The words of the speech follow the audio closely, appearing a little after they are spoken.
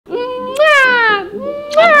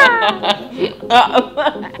Hello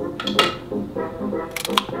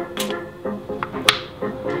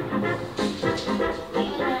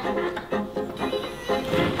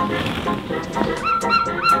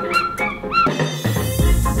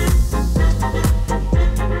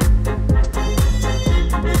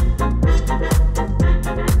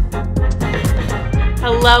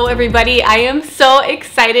everybody, I am so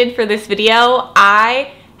excited for this video.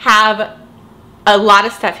 I have a lot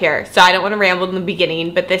of stuff here, so I don't want to ramble in the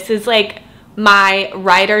beginning, but this is like my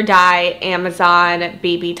ride or die Amazon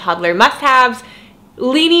baby toddler must-haves,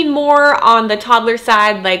 leaning more on the toddler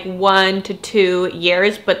side, like 1 to 2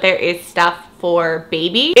 years, but there is stuff for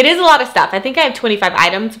baby. It is a lot of stuff. I think I have 25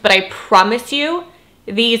 items, but I promise you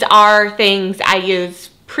these are things I use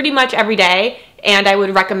pretty much every day and I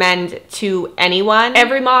would recommend to anyone.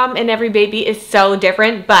 Every mom and every baby is so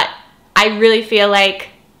different, but I really feel like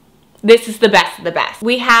this is the best of the best.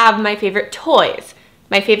 We have my favorite toys,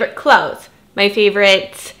 my favorite clothes, my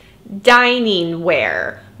favorite dining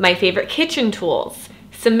wear, my favorite kitchen tools,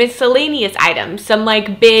 some miscellaneous items, some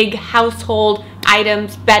like big household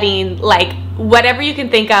items, bedding, like whatever you can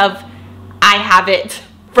think of, I have it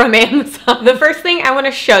from Amazon. The first thing I want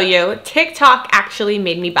to show you, TikTok actually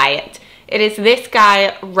made me buy it. It is this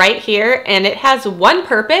guy right here, and it has one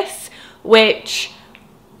purpose, which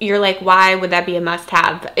you're like, why would that be a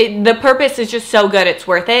must-have? The purpose is just so good, it's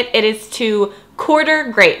worth it. It is to quarter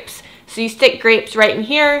grapes. So you stick grapes right in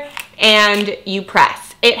here and you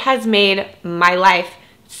press. It has made my life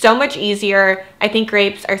so much easier. I think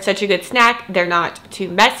grapes are such a good snack. They're not too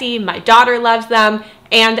messy. My daughter loves them,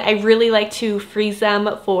 and I really like to freeze them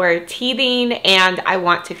for teething, and I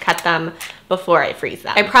want to cut them before I freeze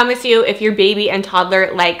them. I promise you, if your baby and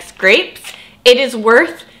toddler likes grapes, it is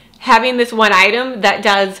worth having this one item that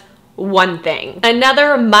does one thing.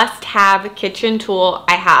 Another must-have kitchen tool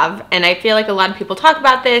I have, and I feel like a lot of people talk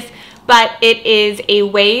about this, but it is a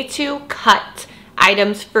way to cut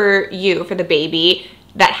items for you, for the baby,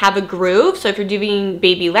 that have a groove. So if you're doing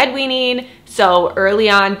baby lead weaning, so early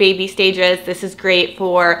on baby stages, this is great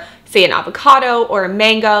for say an avocado or a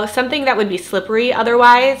mango, something that would be slippery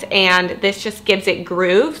otherwise, and this just gives it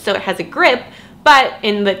groove so it has a grip. But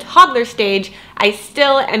in the toddler stage, I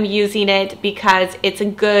still am using it because it's a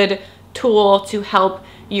good tool to help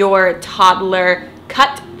your toddler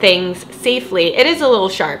cut things safely. It is a little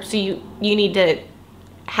sharp, so you need to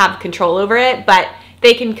have control over it, but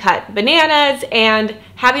they can cut bananas, and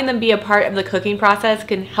having them be a part of the cooking process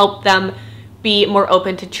can help them be more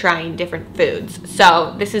open to trying different foods.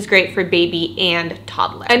 So this is great for baby and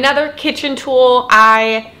toddler. Another kitchen tool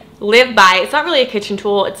I live by, it's not really a kitchen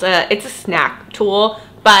tool, it's a snack tool,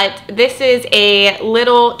 but this is a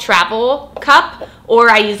little travel cup,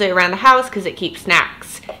 or I use it around the house because it keeps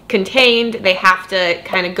snacks contained. They have to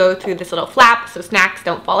kind of go through this little flap so snacks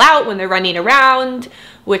don't fall out when they're running around,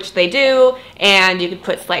 which they do. And you can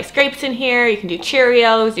put sliced grapes in here, you can do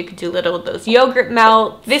Cheerios, you can do little of those yogurt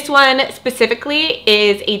melts. This one specifically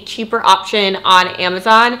is a cheaper option on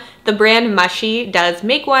Amazon. The brand Mushy does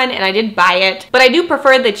make one, and I did buy it, but I do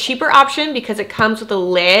prefer the cheaper option because it comes with a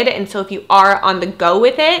lid, and so if you are on the go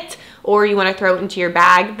with it or you want to throw it into your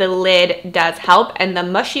bag, the lid does help, and the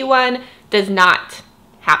Mushy one does not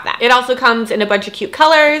have that. It also comes in a bunch of cute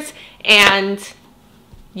colors, and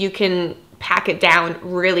you can pack it down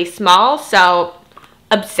really small, so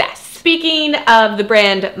obsessed. Speaking of the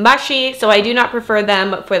brand Mushy, so I do not prefer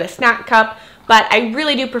them for the snack cup, but I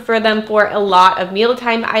really do prefer them for a lot of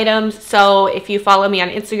mealtime items. So if you follow me on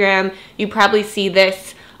Instagram, you probably see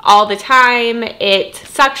this all the time. It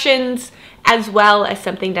suctions as well as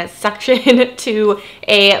something does suction to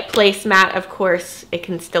a placemat. Of course, it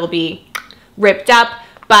can still be ripped up,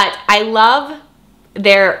 but I love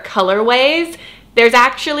their colorways. There's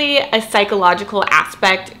actually a psychological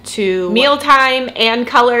aspect to mealtime and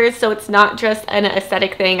colors, so it's not just an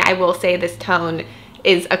aesthetic thing. I will say this tone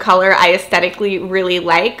is a color I aesthetically really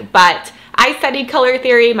like, but I studied color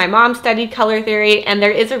theory, my mom studied color theory, and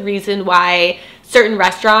there is a reason why certain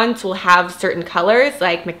restaurants will have certain colors,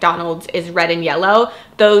 like McDonald's is red and yellow.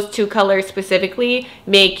 Those two colors specifically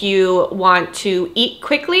make you want to eat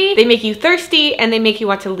quickly, they make you thirsty, and they make you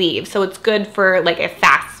want to leave. So it's good for like a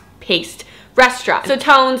fast-paced restaurant. So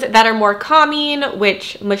tones that are more calming,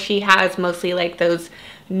 which Mushy has mostly like those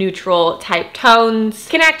neutral type tones,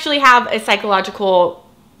 can actually have a psychological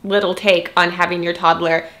little take on having your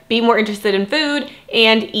toddler be more interested in food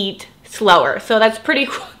and eat slower. So that's pretty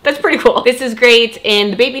cool. That's pretty cool. This is great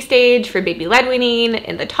in the baby stage, for baby led weaning,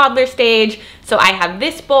 in the toddler stage. So I have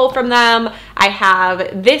this bowl from them. I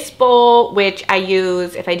have this bowl, which I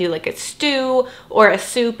use if I do like a stew or a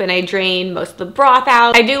soup and I drain most of the broth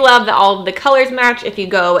out. I do love that all of the colors match if you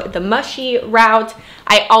go the mushy route.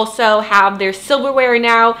 I also have their silverware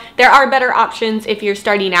now. There are better options if you're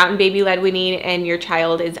starting out in baby led weaning and your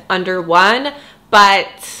child is under 1,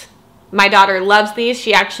 but my daughter loves these.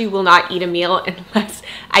 She actually will not eat a meal unless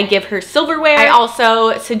I give her silverware. I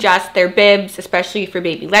also suggest their bibs, especially for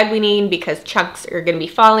baby led weaning, because chunks are going to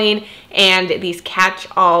be falling, and these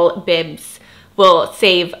catch-all bibs will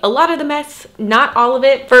save a lot of the mess, not all of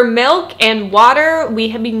it. For milk and water, we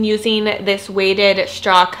have been using this weighted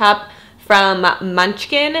straw cup from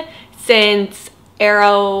Munchkin since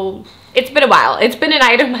Arrow. It's been a while. It's been an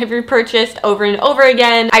item I've repurchased over and over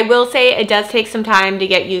again. I will say it does take some time to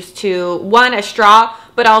get used to, one, a straw,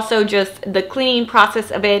 but also just the cleaning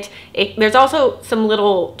process of it. There's also some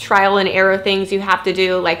little trial and error things you have to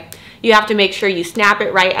do, like you have to make sure you snap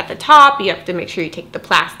it right at the top. You have to make sure you take the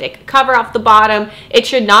plastic cover off the bottom. It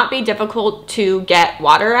should not be difficult to get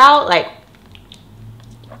water out. Like,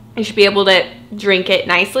 you should be able to drink it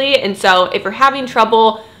nicely. And so if you're having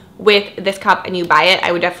trouble with this cup and you buy it,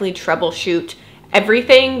 I would definitely troubleshoot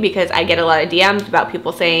everything, because I get a lot of DMs about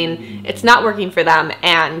people saying it's not working for them,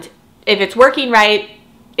 and if it's working right,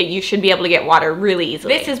 you should be able to get water really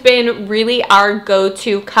easily. This has been really our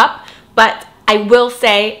go-to cup, but I will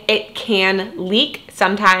say it can leak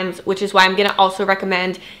sometimes, which is why I'm gonna also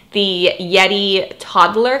recommend the Yeti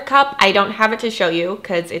Toddler cup. I don't have it to show you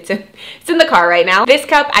because it's in the car right now. This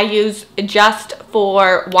cup I use just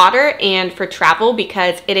for water and for travel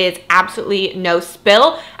because it is absolutely no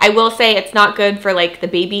spill. I will say it's not good for like the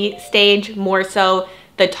baby stage, more so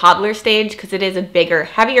the toddler stage, because it is a bigger,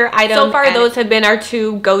 heavier item. So far, those have been our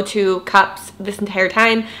two go-to cups this entire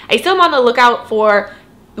time. I still am on the lookout for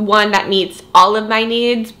one that meets all of my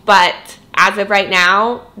needs, but as of right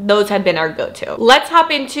now, those have been our go-to. Let's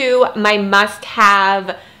hop into my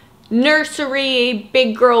must-have nursery,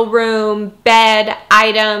 big girl room, bed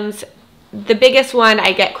items. The biggest one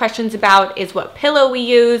I get questions about is what pillow we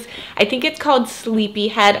use. I think it's called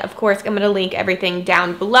Sleepyhead. Of course, I'm going to link everything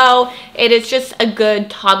down below. It is just a good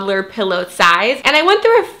toddler pillow size. And I went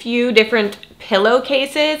through a few different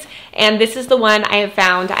pillowcases, and this is the one I have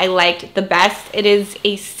found I liked the best. It is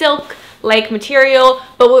a silk-like material,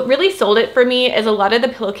 but what really sold it for me is a lot of the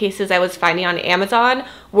pillowcases I was finding on Amazon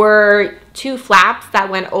were two flaps that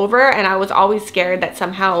went over, and I was always scared that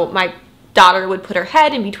somehow my daughter would put her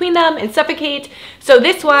head in between them and suffocate. So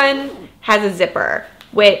this one has a zipper,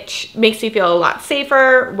 which makes me feel a lot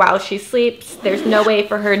safer while she sleeps. There's no way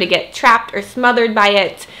for her to get trapped or smothered by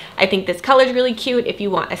it. I think this color is really cute. If you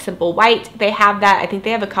want a simple white, they have that. I think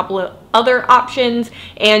they have a couple of other options,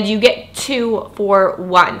 and you get 2 for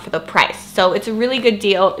 1 for the price. So it's a really good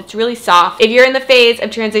deal. It's really soft. If you're in the phase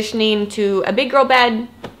of transitioning to a big girl bed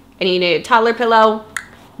and you need a toddler pillow,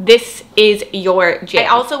 this is your jam. I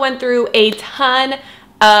also went through a ton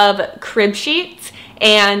of crib sheets,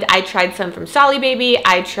 and I tried some from Solly Baby.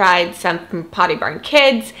 I tried some from Potty Barn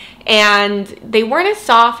Kids, and they weren't as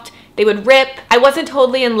soft. They would rip. I wasn't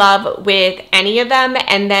totally in love with any of them,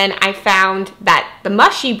 and then I found that the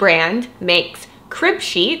Mushy brand makes crib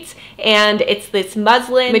sheets, and it's this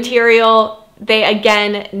muslin material. They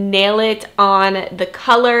again nail it on the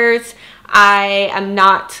colors. I am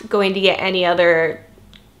not going to get any other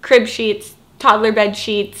crib sheets, toddler bed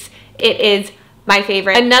sheets. It is my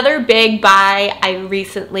favorite. Another big buy I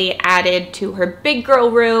recently added to her big girl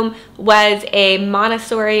room was a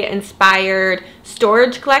Montessori inspired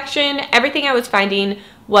storage collection. Everything I was finding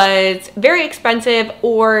was very expensive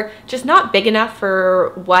or just not big enough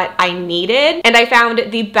for what I needed. And I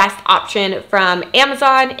found the best option from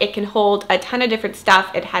Amazon. It can hold a ton of different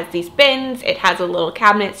stuff. It has these bins, it has a little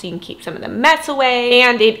cabinet so you can keep some of the mess away,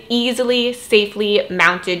 and it easily, safely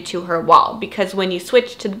mounted to her wall, because when you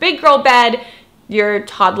switch to the big girl bed, your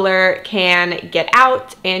toddler can get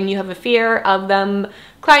out and you have a fear of them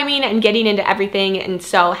climbing and getting into everything. And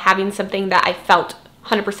so having something that I felt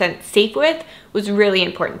 100% safe with was really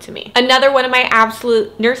important to me. Another one of my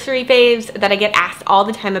absolute nursery faves that I get asked all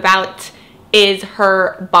the time about is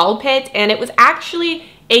her ball pit, and it was actually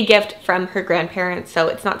a gift from her grandparents, so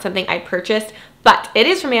it's not something I purchased, but it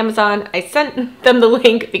is from Amazon. I sent them the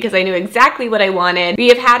link because I knew exactly what I wanted. We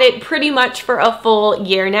have had it pretty much for a full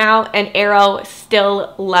year now, and Arrow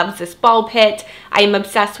still loves this ball pit. I am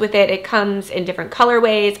obsessed with it. It comes in different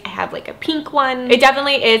colorways. I have like a pink one. It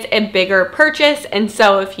definitely is a bigger purchase, and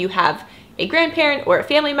so if you have a grandparent or a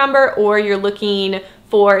family member, or you're looking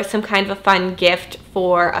for some kind of a fun gift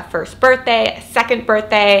for a first birthday, a second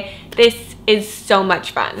birthday. This is so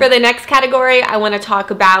much fun. For the next category, I want to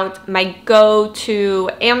talk about my go-to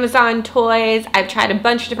Amazon toys. I've tried a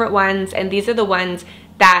bunch of different ones, and these are the ones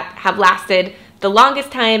that have lasted the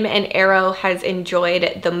longest time and Arrow has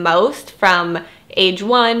enjoyed the most from age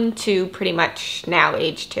 1 to pretty much now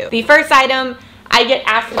age 2. The first item I get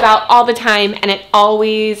asked about all the time, and it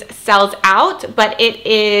always sells out, but it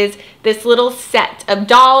is this little set of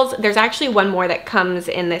dolls. There's actually one more that comes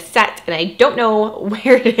in this set, and I don't know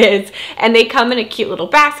where it is, and they come in a cute little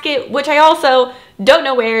basket, which I also don't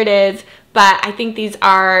know where it is, but I think these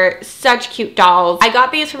are such cute dolls. I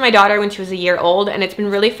got these for my daughter when she was a year old, and it's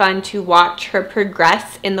been really fun to watch her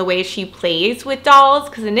progress in the way she plays with dolls,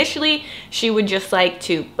 because initially she would just like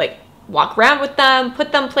to walk around with them,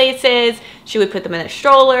 put them places. She would put them in a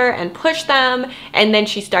stroller and push them, and then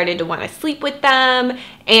she started to want to sleep with them,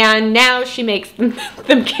 and now she makes them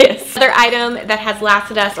kiss. Another item that has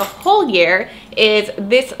lasted us a whole year is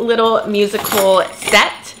this little musical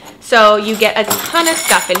set. So you get a ton of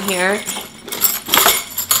stuff in here.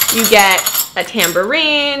 You get a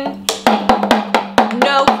tambourine.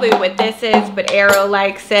 No clue what this is, but Arrow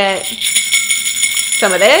likes it.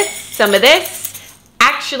 Some of this.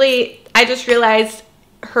 Actually, I just realized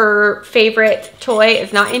her favorite toy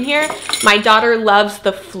is not in here. My daughter loves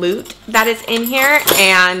the flute that is in here,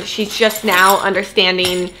 and she's just now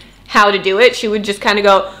understanding how to do it. She would just kind of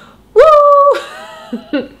go,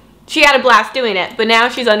 woo! She had a blast doing it, but now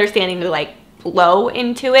she's understanding to like blow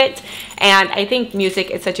into it. And I think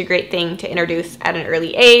music is such a great thing to introduce at an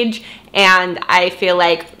early age, and I feel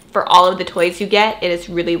like for all of the toys you get, it is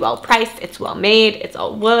really well priced, it's well made, it's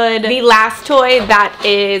all wood. The last toy that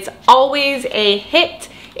is always a hit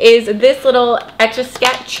is this little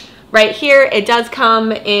Etch-a-Sketch right here. It does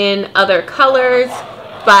come in other colors,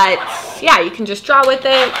 but yeah, you can just draw with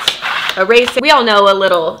it, erase it. We all know a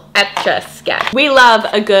little Etch-a-Sketch. We love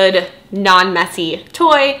a good non-messy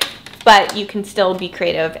toy, but you can still be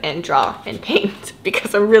creative and draw and paint,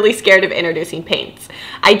 because I'm really scared of introducing paints.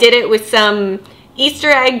 I did it with some Easter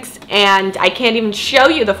eggs, and I can't even show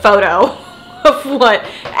you the photo of what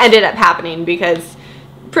ended up happening because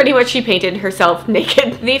pretty much she painted herself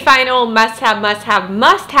naked. The final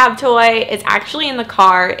must-have toy is actually in the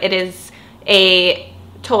car. It is a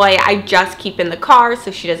toy I just keep in the car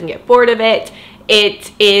so she doesn't get bored of it.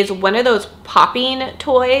 It is one of those popping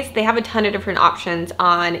toys. They have a ton of different options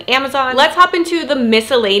on Amazon. Let's hop into the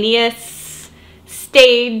miscellaneous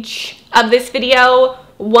stage of this video.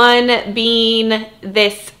 One being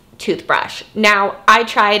this toothbrush. Now, I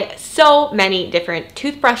tried so many different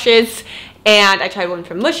toothbrushes, and I tried one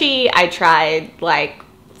from Mushy. I tried like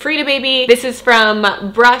Frida Baby. This is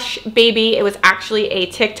from Brush Baby. It was actually a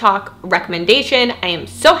TikTok recommendation. I am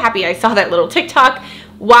so happy I saw that little TikTok.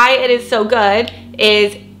 Why it is so good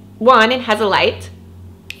is, 1, it has a light.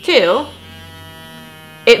 2,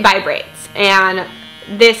 it vibrates, and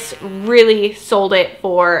this really sold it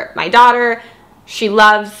for my daughter. She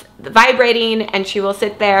loves the vibrating, and she will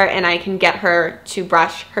sit there and I can get her to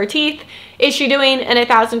brush her teeth. Is she doing an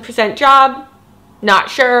 1000% job? Not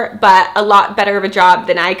sure, but a lot better of a job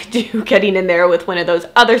than I could do getting in there with one of those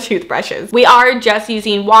other toothbrushes. We are just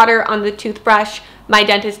using water on the toothbrush. My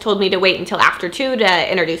dentist told me to wait until after 2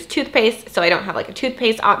 to introduce toothpaste, so I don't have like a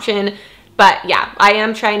toothpaste option. But yeah, I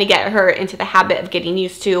am trying to get her into the habit of getting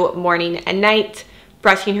used to morning and night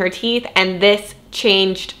brushing her teeth, and this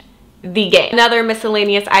changed the game. Another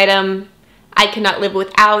miscellaneous item I cannot live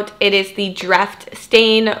without. It is the Dreft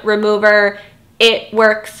stain remover. It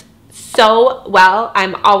works so well.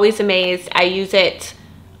 I'm always amazed. I use it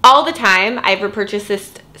all the time. I've repurchased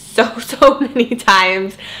this so many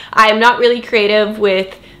times. I'm not really creative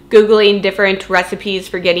with Googling different recipes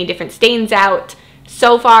for getting different stains out.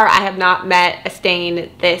 So far, I have not met a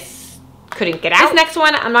stain this couldn't get out. This next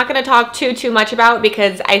one I'm not going to talk too much about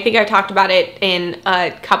because I think I talked about it in a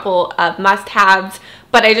couple of must-haves,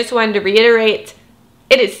 but I just wanted to reiterate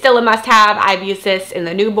it is still a must-have. I've used this in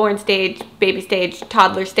the newborn stage, baby stage,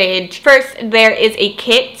 toddler stage. First, there is a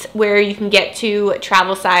kit where you can get to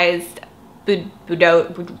travel-sized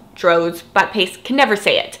Boudreaux's butt paste. Can never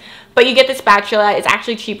say it. But you get the spatula. It's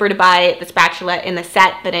actually cheaper to buy the spatula in the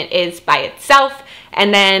set than it is by itself.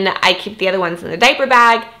 And then I keep the other ones in the diaper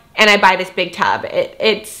bag, and I buy this big tub.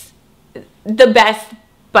 It's the best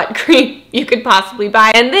butt cream you could possibly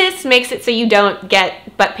buy. And this makes it so you don't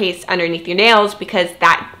get butt paste underneath your nails, because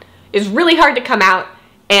that is really hard to come out.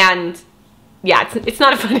 And yeah, it's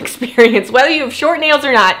not a fun experience. Whether you have short nails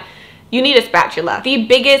or not, you need a spatula. The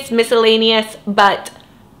biggest miscellaneous but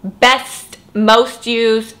best, most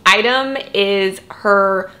used item is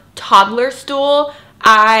her toddler stool.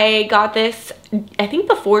 I got this, I think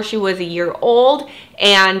before she was a year old,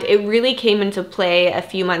 and it really came into play a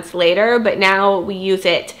few months later, but now we use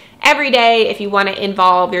it every day if you want to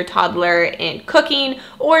involve your toddler in cooking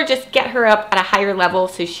or just get her up at a higher level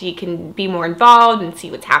so she can be more involved and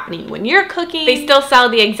see what's happening when you're cooking. They still sell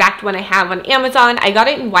the exact one I have on Amazon. I got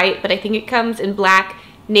it in white, but I think it comes in black,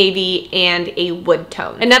 navy, and a wood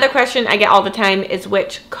tone. Another question I get all the time is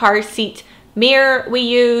which car seat mirror we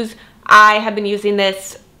use. I have been using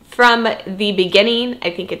this from the beginning.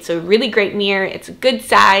 I think it's a really great mirror. It's a good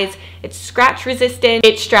size. It's scratch resistant.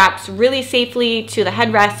 It straps really safely to the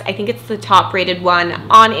headrest. I think it's the top rated one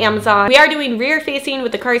on Amazon. We are doing rear facing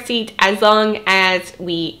with the car seat as long as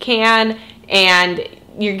we can, and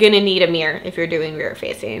you're gonna need a mirror if you're doing rear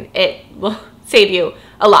facing. It will save you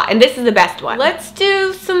a lot, and this is the best one. Let's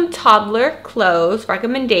do some toddler clothes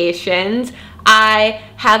recommendations. I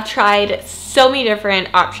have tried so many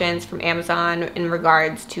different options from Amazon in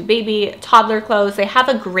regards to baby toddler clothes. They have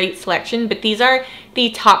a great selection, but these are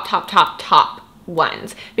the top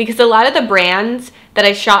ones, because a lot of the brands that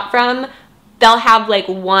I shop from, they'll have like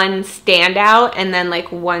one standout and then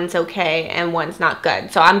like one's okay and one's not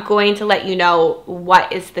good. So I'm going to let you know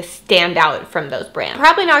what is the standout from those brands.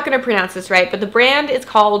 Probably not going to pronounce this right, but the brand is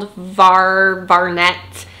called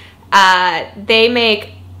Varnet. They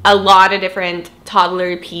make a lot of different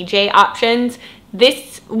toddler PJ options.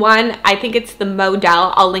 This one, I think it's the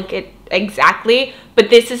model. I'll link it exactly, but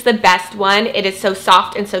this is the best one. It is so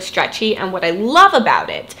soft and so stretchy, and what I love about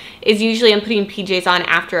it is usually I'm putting PJs on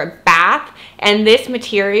after a bath, and this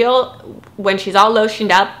material, when she's all lotioned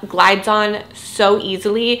up, glides on so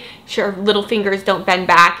easily. Her little fingers don't bend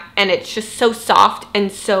back, and it's just so soft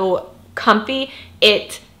and so comfy.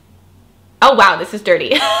 Oh wow, this is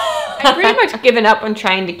dirty. I've pretty much given up on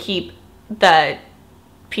trying to keep the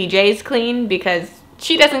PJs clean because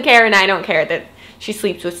she doesn't care and I don't care that she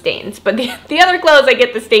sleeps with stains. But the other clothes, I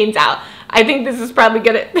get the stains out. I think this is probably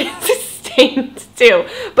good at stains too.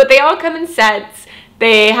 But they all come in sets.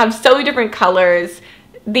 They have so many different colors.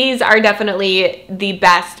 These are definitely the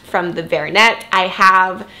best from the Varnet. I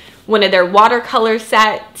have one of their watercolor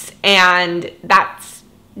sets, and that's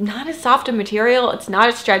not as soft a material, it's not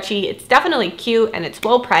as stretchy, it's definitely cute, and it's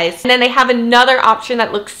well priced. And then they have another option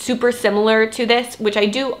that looks super similar to this, which I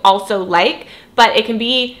do also like, but it can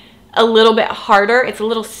be a little bit harder. It's a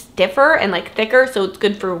little stiffer and like thicker, so it's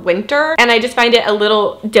good for winter. And I just find it a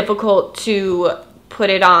little difficult to put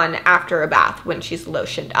it on after a bath when she's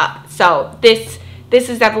lotioned up. So this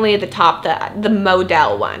is definitely at the top, the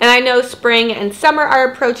model one. And I know spring and summer are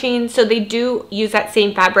approaching, so they do use that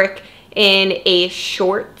same fabric in a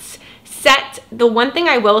shorts set. The one thing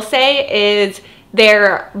I will say is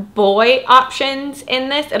their boy options in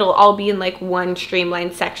this, it'll all be in like one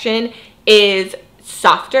streamlined section, is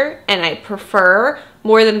softer, and I prefer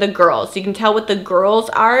more than the girls. You can tell what the girls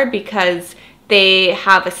are because they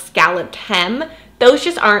have a scalloped hem. Those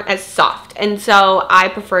just aren't as soft, and so I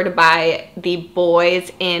prefer to buy the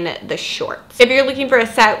boys in the shorts. If you're looking for a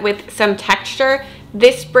set with some texture,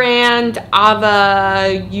 this brand,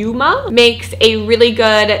 AVAUMA, makes a really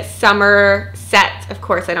good summer set. Of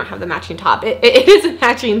course, I don't have the matching top. It is a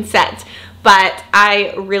matching set, but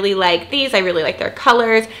I really like these. I really like their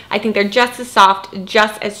colors. I think they're just as soft,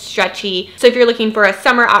 just as stretchy. So if you're looking for a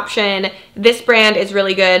summer option, this brand is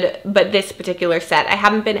really good, but this particular set, I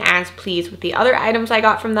haven't been as pleased with the other items I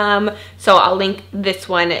got from them, so I'll link this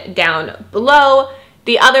one down below.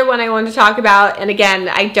 The other one I wanted to talk about, and again,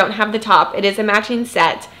 I don't have the top, it is a matching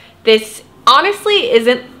set. This honestly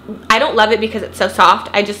isn't, I don't love it because it's so soft.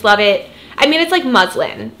 I just love it. I mean, it's like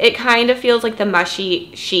muslin. It kind of feels like the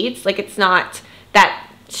mushy sheets. Like, it's not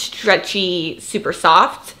that stretchy, super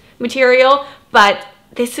soft material, but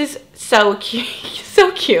this is so cute.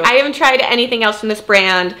 So cute. I haven't tried anything else from this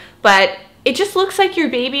brand, but it just looks like your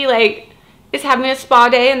baby like is having a spa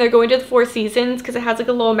day and they're going to the Four Seasons, because it has like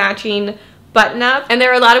a little matching button up. And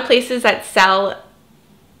there are a lot of places that sell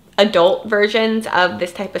adult versions of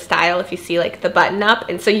this type of style if you see like the button up,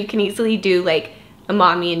 and so you can easily do like a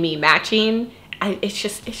mommy and me matching. It's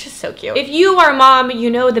just so cute. If you are a mom, you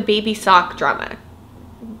know the baby sock drama.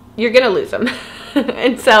 You're gonna lose them.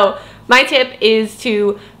 And so my tip is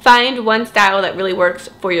to find one style that really works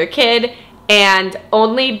for your kid and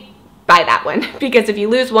only buy that one, because if you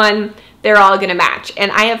lose one, they're all gonna match.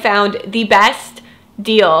 And I have found the best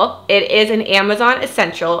deal. It is an Amazon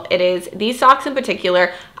essential. It is these socks in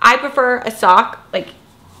particular. I prefer a sock, like,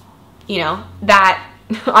 you know, that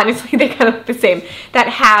honestly they kind of look the same, that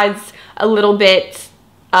has a little bit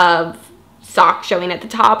of sock showing at the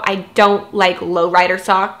top. I don't like lowrider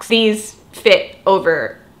socks. These fit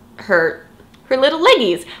over her her little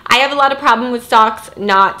leggies. I have a lot of problem with socks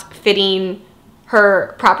not fitting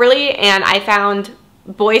her properly, and I found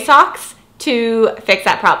boy socks to fix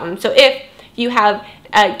that problem. So if you have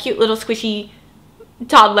a cute little squishy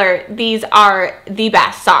toddler, these are the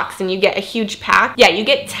best socks, and you get a huge pack. Yeah, you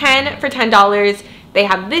get 10 for $10. They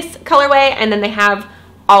have this colorway, and then they have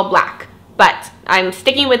all black. But I'm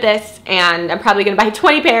sticking with this, and I'm probably gonna buy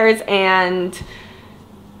 20 pairs and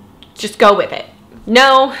just go with it.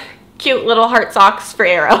 No cute little heart socks for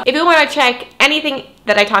Arrow. If you want to check anything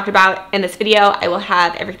that I talked about in this video, I will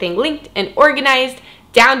have everything linked and organized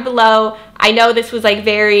down below. I know this was like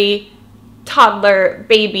very toddler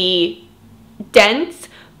baby dense,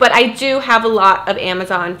 but I do have a lot of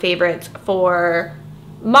Amazon favorites for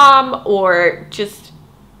mom or just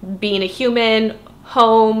being a human,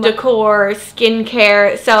 home decor,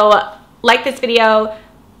 skincare. So like this video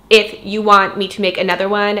if you want me to make another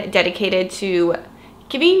one dedicated to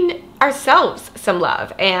giving ourselves some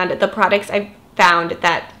love and the products I've found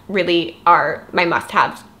that really are my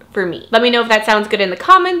must-haves for me. Let me know if that sounds good in the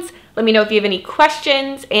comments. Let me know if you have any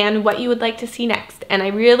questions and what you would like to see next. And I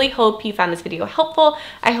really hope you found this video helpful.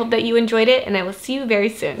 I hope that you enjoyed it, and I will see you very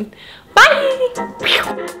soon.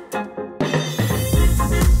 Bye!